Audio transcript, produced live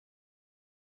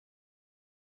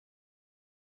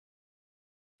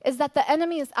is that the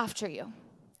enemy is after you.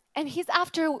 And he's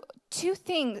after two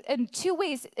things, in two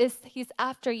ways is he's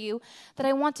after you that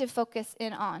I want to focus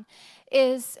in on.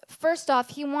 Is first off,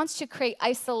 he wants to create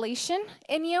isolation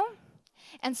in you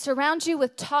and surround you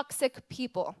with toxic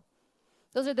people.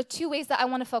 Those are the two ways that I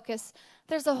want to focus.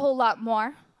 There's a whole lot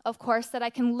more, of course, that I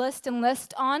can list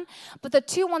on, but the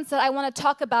two ones that I want to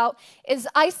talk about is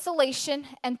isolation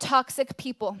and toxic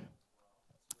people.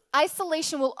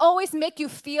 Isolation will always make you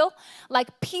feel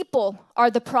like people are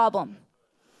the problem.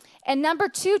 And number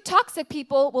two, toxic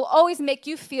people will always make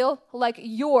you feel like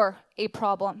you're a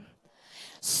problem.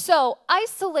 So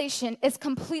isolation is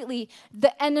completely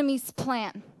the enemy's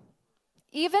plan.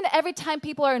 Even every time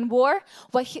people are in war,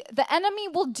 what the enemy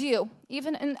will do,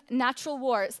 even in natural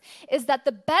wars, is that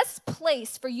the best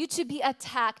place for you to be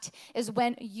attacked is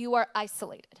when you are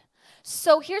isolated.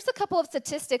 So here's a couple of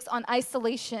statistics on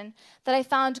isolation that I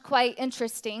found quite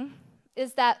interesting,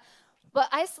 is that what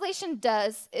isolation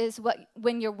does is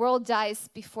when your world dies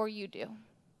before you do.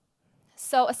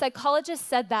 So a psychologist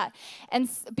said that, and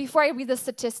before I read the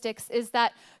statistics, is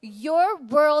that your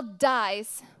world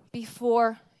dies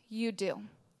before you do.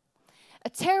 A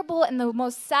terrible and the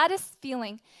most saddest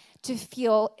feeling to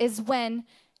feel is when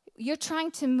you're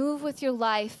trying to move with your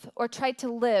life or try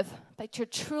to live, but you're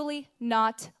truly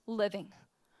not living.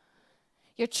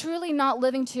 You're truly not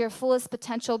living to your fullest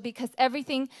potential because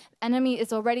everything the enemy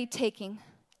is already taking.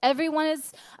 Everyone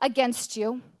is against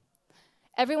you.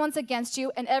 Everyone's against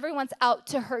you, and everyone's out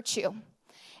to hurt you.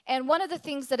 And one of the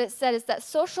things that it said is that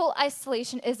social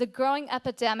isolation is a growing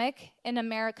epidemic in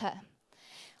America.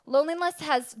 Loneliness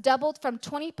has doubled from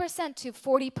 20% to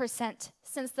 40%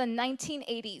 since the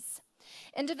 1980s.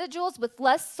 Individuals with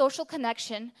less social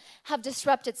connection have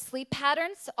disrupted sleep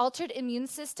patterns, altered immune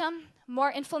system,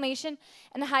 more inflammation,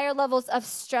 and higher levels of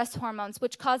stress hormones,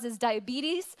 which causes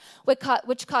diabetes,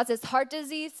 which causes heart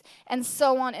disease, and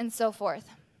so on and so forth.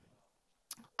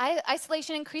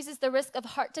 Isolation increases the risk of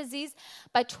heart disease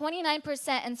by 29%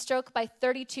 and stroke by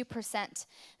 32%. And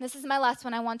this is my last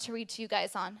one I want to read to you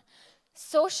guys on.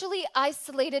 Socially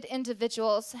isolated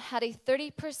individuals had a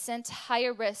 30%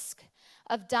 higher risk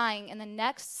of dying in the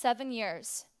next 7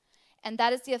 years, and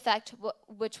that is the effect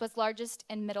which was largest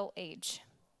in middle age.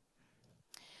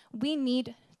 We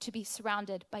need to be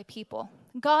surrounded by people.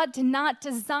 God did not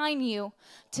design you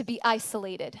to be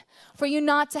isolated, for you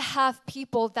not to have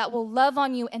people that will love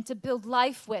on you and to build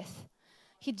life with.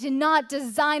 He did not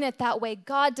design it that way.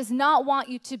 God does not want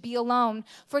you to be alone.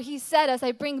 For he said, as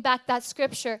I bring back that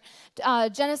scripture,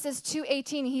 Genesis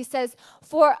 2:18, he says,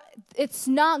 for it's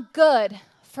not good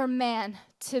for man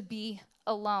to be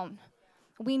alone.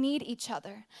 We need each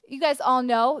other. You guys all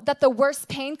know that the worst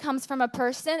pain comes from a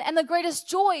person and the greatest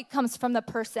joy comes from the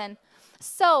person.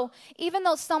 So even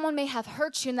though someone may have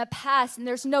hurt you in the past and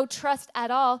there's no trust at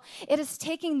all, it is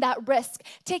taking that risk,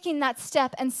 taking that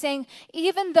step and saying,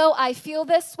 even though I feel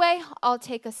this way, I'll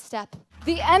take a step.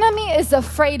 The enemy is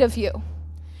afraid of you.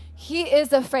 He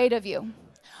is afraid of you.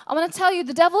 I want to tell you,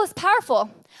 the devil is powerful,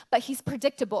 but he's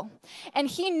predictable. And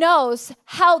he knows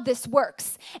how this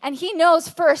works. And he knows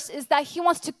first is that he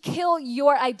wants to kill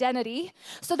your identity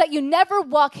so that you never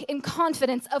walk in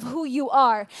confidence of who you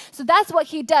are. So that's what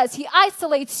he does. He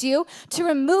isolates you to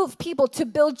remove people to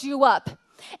build you up.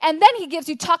 And then he gives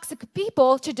you toxic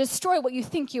people to destroy what you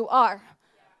think you are.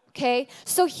 Okay?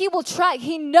 So he will try.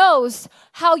 He knows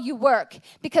how you work.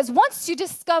 Because once you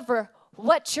discover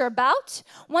what you're about,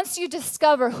 once you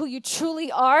discover who you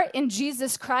truly are in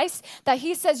Jesus Christ, that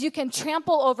he says you can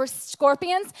trample over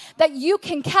scorpions, that you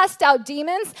can cast out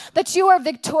demons, that you are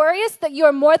victorious, that you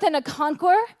are more than a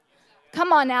conqueror.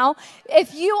 Come on now.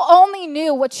 If you only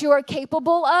knew what you are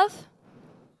capable of,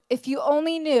 if you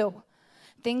only knew,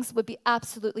 things would be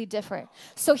absolutely different.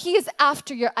 So he is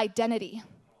after your identity.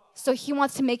 So he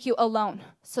wants to make you alone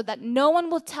so that no one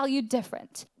will tell you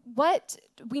different. What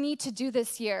we need to do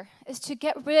this year is to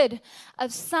get rid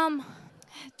of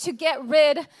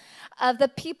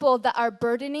the people that are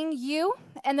burdening you.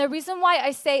 And the reason why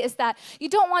I say is that you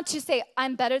don't want to say,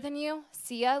 I'm better than you,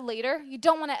 see ya later. You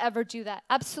don't want to ever do that.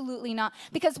 Absolutely not.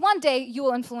 Because one day you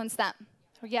will influence them.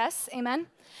 Yes, amen?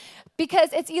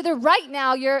 Because it's either right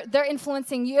now they're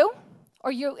influencing you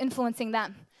or you're influencing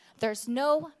them. There's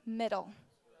no middle.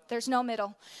 There's no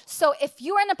middle. So if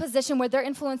you're in a position where they're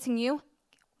influencing you,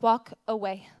 walk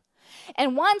away.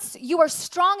 And once you are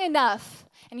strong enough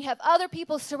and you have other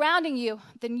people surrounding you,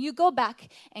 then you go back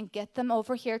and get them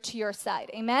over here to your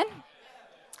side. Amen?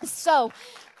 So,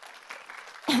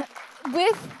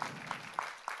 with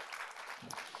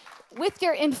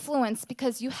your influence,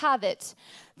 because you have it,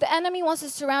 the enemy wants to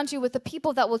surround you with the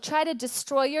people that will try to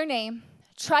destroy your name,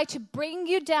 try to bring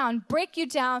you down, break you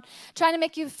down, trying to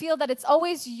make you feel that it's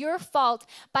always your fault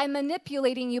by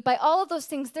manipulating you, by all of those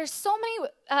things. There's so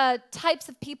many types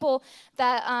of people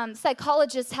that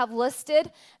psychologists have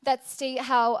listed that state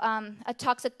how a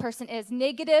toxic person is.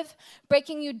 Negative,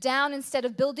 breaking you down instead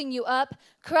of building you up,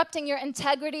 corrupting your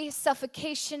integrity,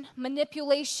 suffocation,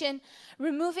 manipulation,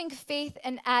 removing faith,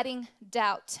 and adding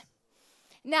doubt.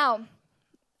 Now,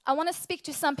 I want to speak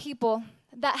to some people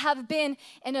that have been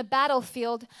in a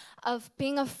battlefield of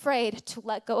being afraid to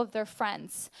let go of their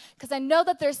friends. Because I know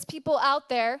that there's people out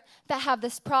there that have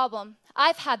this problem.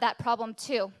 I've had that problem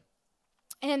too.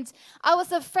 And I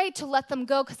was afraid to let them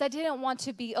go because I didn't want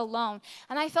to be alone.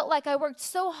 And I felt like I worked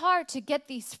so hard to get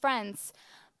these friends.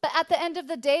 But at the end of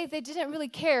the day, they didn't really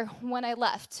care when I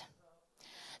left.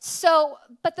 So,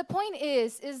 but the point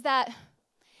is that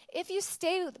if you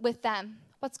stay with them,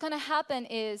 what's going to happen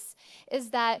is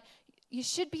that you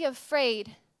should be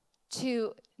afraid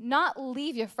to not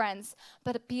leave your friends,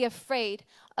 but be afraid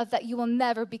of that you will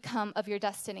never become of your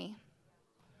destiny.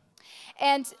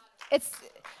 And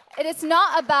it is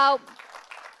not about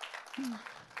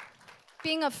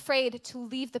being afraid to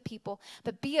leave the people,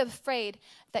 but be afraid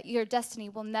that your destiny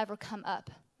will never come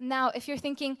up. Now, if you're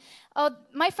thinking, oh,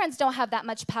 my friends don't have that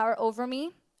much power over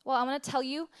me, well, I want to tell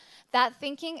you that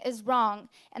thinking is wrong.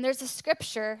 And there's a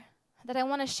scripture that I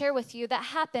want to share with you that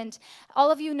happened.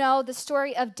 All of you know the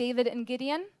story of David and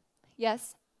Gideon?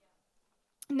 Yes?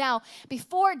 Now,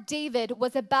 before David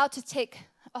was about to take,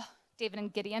 David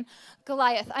and Gideon,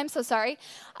 Goliath, I'm so sorry.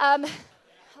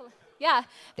 Yeah,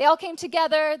 they all came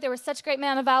together. They were such great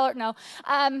men of valor. No.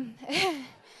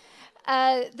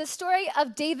 The story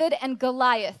of David and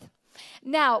Goliath.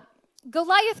 Now,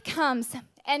 Goliath comes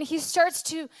and he starts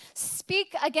to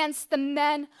speak against the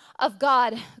men of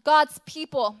God, God's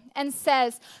people, and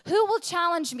says, who will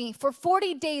challenge me for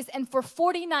 40 days and for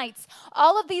 40 nights?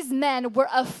 All of these men were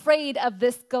afraid of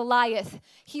this Goliath.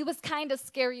 He was kind of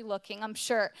scary looking, I'm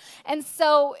sure. And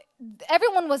so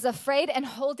everyone was afraid and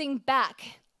holding back.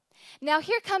 Now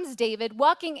here comes David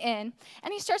walking in,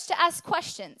 and he starts to ask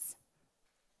questions.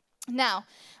 Now,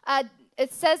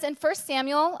 it says in 1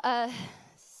 Samuel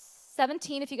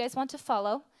 17, if you guys want to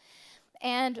follow.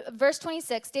 And verse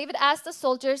 26, David asked the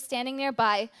soldiers standing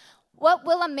nearby, what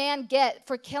will a man get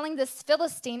for killing this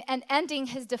Philistine and ending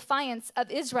his defiance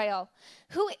of Israel?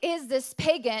 Who is this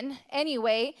pagan,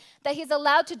 anyway, that he's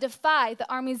allowed to defy the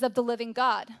armies of the living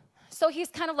God? So he's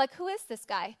kind of like, who is this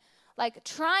guy? Like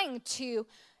trying to,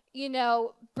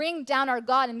 bring down our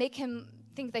God and make him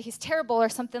think that he's terrible or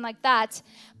something like that.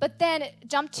 But then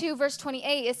jump to verse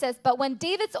 28, it says, but when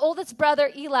David's oldest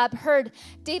brother Eliab heard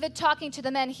David talking to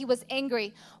the men, he was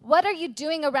angry. What are you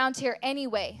doing around here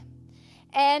anyway?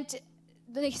 And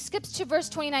then he skips to verse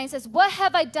 29 and says, what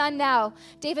have I done now?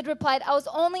 David replied, I was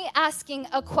only asking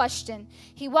a question.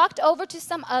 He walked over to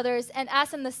some others and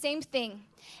asked them the same thing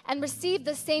and received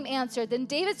the same answer. Then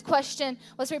David's question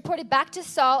was reported back to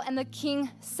Saul, and the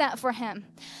king sent for him.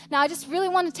 Now, I just really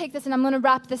want to take this, and I'm going to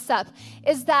wrap this up,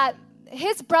 is that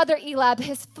his brother Eliab,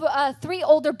 his 3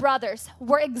 older brothers,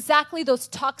 were exactly those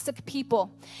toxic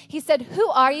people. He said, who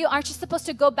are you? Aren't you supposed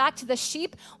to go back to the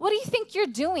sheep? What do you think you're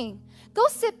doing? Go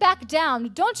sit back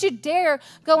down. Don't you dare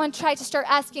go and try to start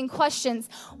asking questions.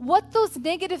 What those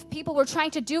negative people were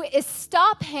trying to do is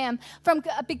stop him from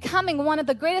becoming one of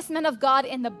the greatest men of God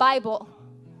in the Bible.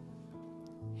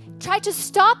 Try to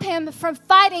stop him from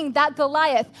fighting that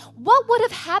Goliath. What would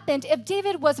have happened if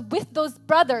David was with those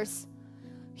brothers?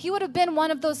 He would have been one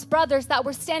of those brothers that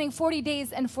were standing 40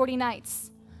 days and 40 nights.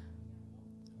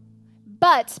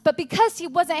 But because he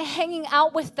wasn't hanging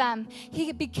out with them,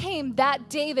 he became that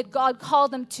David God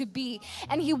called him to be.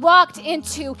 And he walked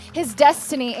into his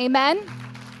destiny. Amen?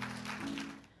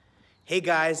 Hey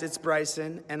guys, it's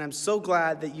Bryson, and I'm so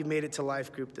glad that you made it to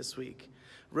Life Group this week.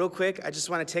 Real quick, I just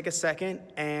want to take a second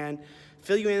and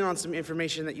fill you in on some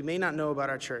information that you may not know about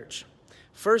our church.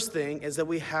 First thing is that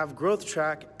we have Growth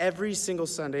Track every single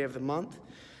Sunday of the month.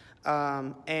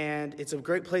 And it's a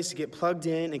great place to get plugged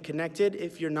in and connected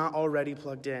if you're not already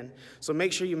plugged in. So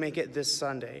make sure you make it this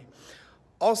Sunday.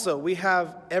 Also, we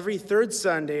have every 3rd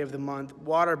Sunday of the month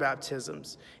water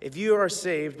baptisms. If you are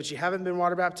saved but you haven't been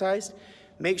water baptized,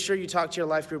 make sure you talk to your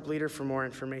life group leader for more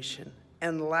information.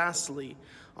 And lastly,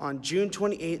 on June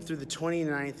 28th through the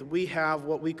 29th, we have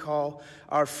what we call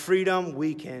our Freedom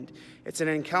Weekend. It's an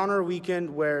encounter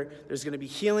weekend where there's going to be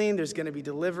healing, there's going to be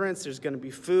deliverance, there's going to be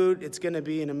food. It's going to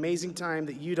be an amazing time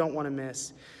that you don't want to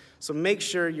miss. So make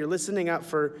sure you're listening up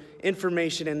for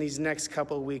information in these next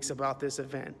couple of weeks about this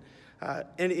event.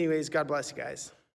 Anyways, God bless you guys.